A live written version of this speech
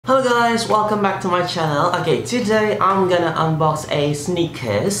Hello guys, welcome back to my channel. Okay, today I'm gonna unbox a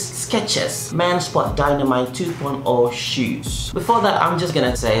sneakers SKECHERS Men Sport Dynamite 2.0 shoes. Before that, I'm just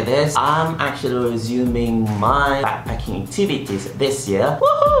gonna say this. I'm actually resuming my backpacking activities this year.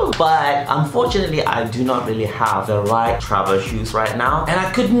 Woohoo! But unfortunately, I do not really have the right travel shoes right now. And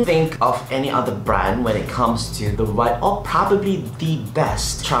I couldn't think of any other brand when it comes to the right or probably the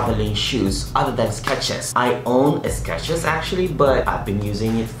best traveling shoes other than SKECHERS. I own a SKECHERS actually, but I've been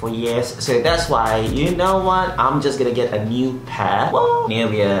using it for years, so that's why, you know what, I'm just gonna get a new pair. Well, new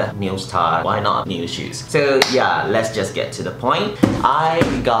year, new start, why not new shoes? So yeah, let's just get to the point. I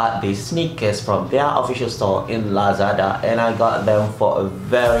got these sneakers from their official store in Lazada, and I got them for a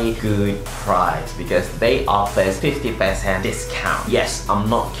very good price because they offer 50% discount. Yes, I'm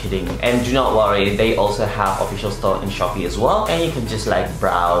not kidding. And do not worry, they also have official store in Shopee as well, and you can just like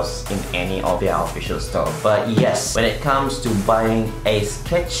browse in any of their official store. But yes, when it comes to buying a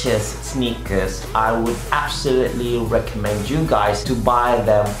SKECHERS sneakers, I would absolutely recommend you guys to buy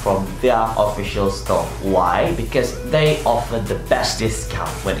them from their official store. Why? Because they offer the best discount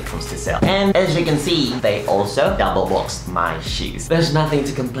when it comes to sale. And as you can see, they also double boxed my shoes. There's nothing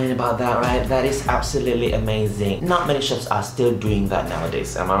to complain about that, right? That is absolutely amazing. Not many shops are still doing that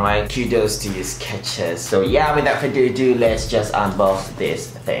nowadays, am I right? Kudos to you, SKECHERS. So yeah, without further ado, let's just unbox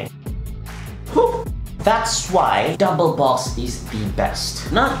this thing. Whew. That's why double box is the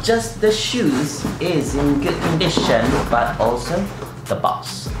best. Not just the shoes is in good condition, but also the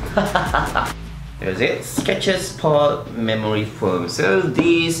box. Here's it. SKECHERS Sport Memory Foam. So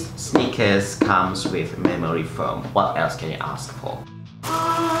these sneakers comes with memory foam. What else can you ask for?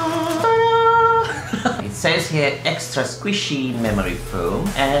 It says here extra squishy memory foam,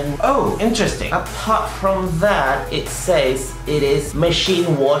 and oh, interesting, apart from that it says it is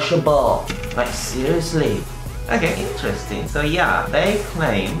machine washable. Like seriously? Okay, interesting. So yeah, they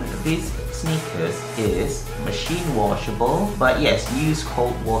claim these sneakers is machine washable, but yes, use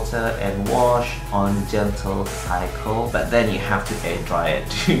cold water and wash on gentle cycle, but then you have to air dry it.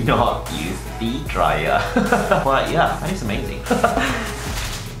 Do not use the dryer. But yeah, that is amazing.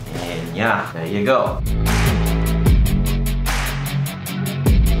 And yeah, there you go.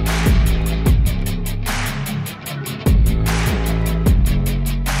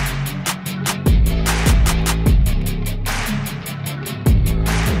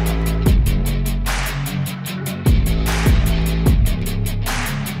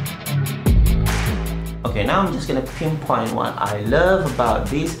 Okay, now I'm just gonna pinpoint what I love about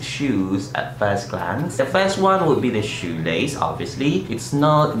these shoes at first glance. The first one would be the shoelace, obviously. It's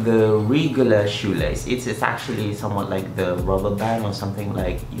not the regular shoelace. It's actually somewhat like the rubber band or something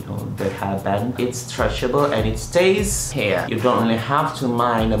like, you know, the hairband. It's stretchable and it stays here. You don't really have to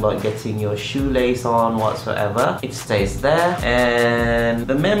mind about getting your shoelace on whatsoever. It stays there. And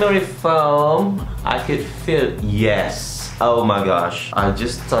the memory foam, I could feel, yes. Oh my gosh, I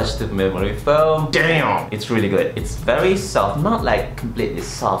just touched the memory foam. Damn! It's really good. It's very soft, not like completely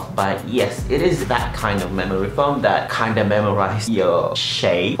soft, but yes, it is that kind of memory foam that kind of memorize your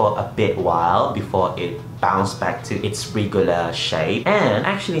shape for a bit while before it bounce back to its regular shape. And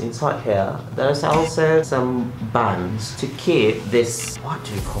actually inside here, there's also some bands to keep this, what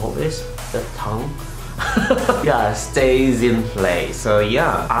do you call this? The tongue? Yeah, stays in place. So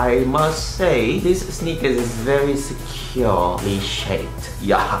yeah, I must say this sneakers is very securely shaped.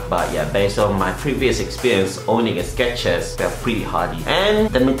 Yeah, but yeah, based on my previous experience owning a SKECHERS, they're pretty hardy. And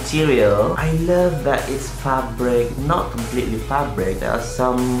the material, I love that it's fabric, not completely fabric. There are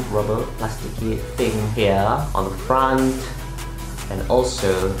some rubber plasticky thing here on the front and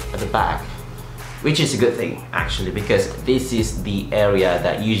also at the back, which is a good thing actually, because this is the area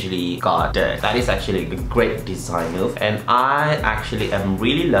that usually got dirt. That is actually a great design move, and I actually am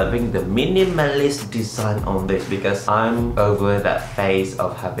really loving the minimalist design on this because I'm over that phase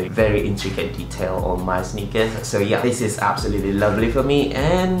of having very intricate detail on my sneakers. So yeah, this is absolutely lovely for me,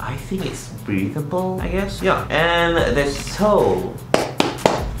 and I think it's breathable, I guess. Yeah, and the sole.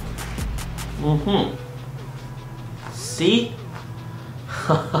 See?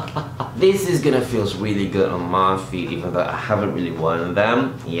 This is gonna feel really good on my feet, even though I haven't really worn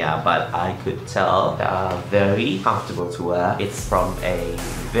them. Yeah, but I could tell they are very comfortable to wear. It's from a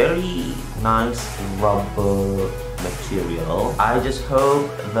very nice rubber material. I just hope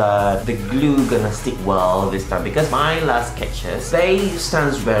that the glue gonna stick well this time, because my last SKECHERS, they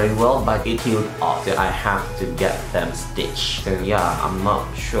stands very well, but it healed off, so I have to get them stitched. So yeah, I'm not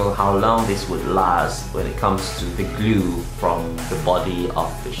sure how long this would last when it comes to the glue from the body of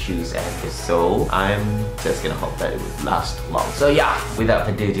the shoes and the sole. I'm just gonna hope that it would last long. So yeah, without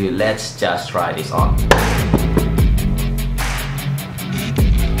further ado, let's just try this on.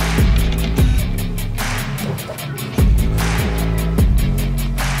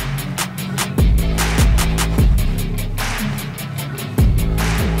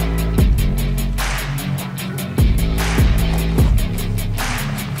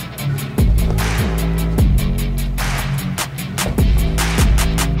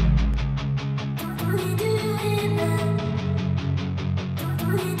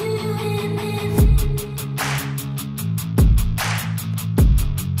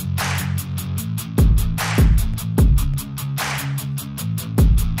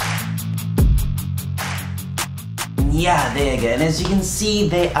 yeah, there you go. And as you can see,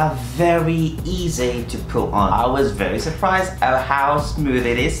 they are very easy to put on. I was very surprised at how smooth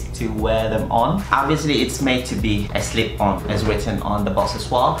it is to wear them on. Obviously, it's made to be a slip-on, as written on the box as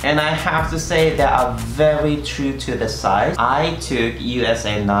well. And I have to say they are very true to the size. I took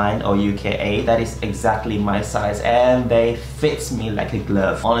USA 9 or UK 8. That is exactly my size, and they fit me like a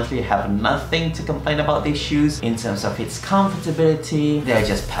glove. Honestly, I have nothing to complain about these shoes in terms of its comfortability. They're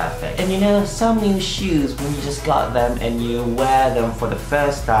just perfect. And you know, some new shoes, when you just got them and you wear them for the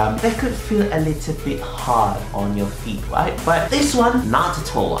first time, they could feel a little bit hard on your feet, right? But this one, not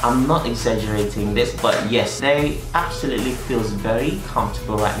at all. I'm not exaggerating this, but yes, they absolutely feels very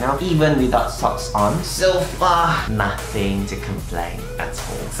comfortable right now, even without socks on. So far, nothing to complain at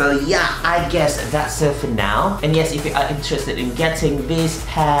all. So yeah, I guess that's it for now. And yes, if you are interested in getting this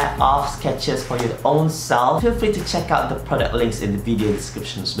pair of Skechers for your own self, feel free to check out the product links in the video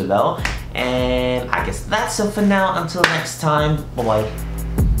descriptions below. And I guess that's it for now. Until next time, bye bye.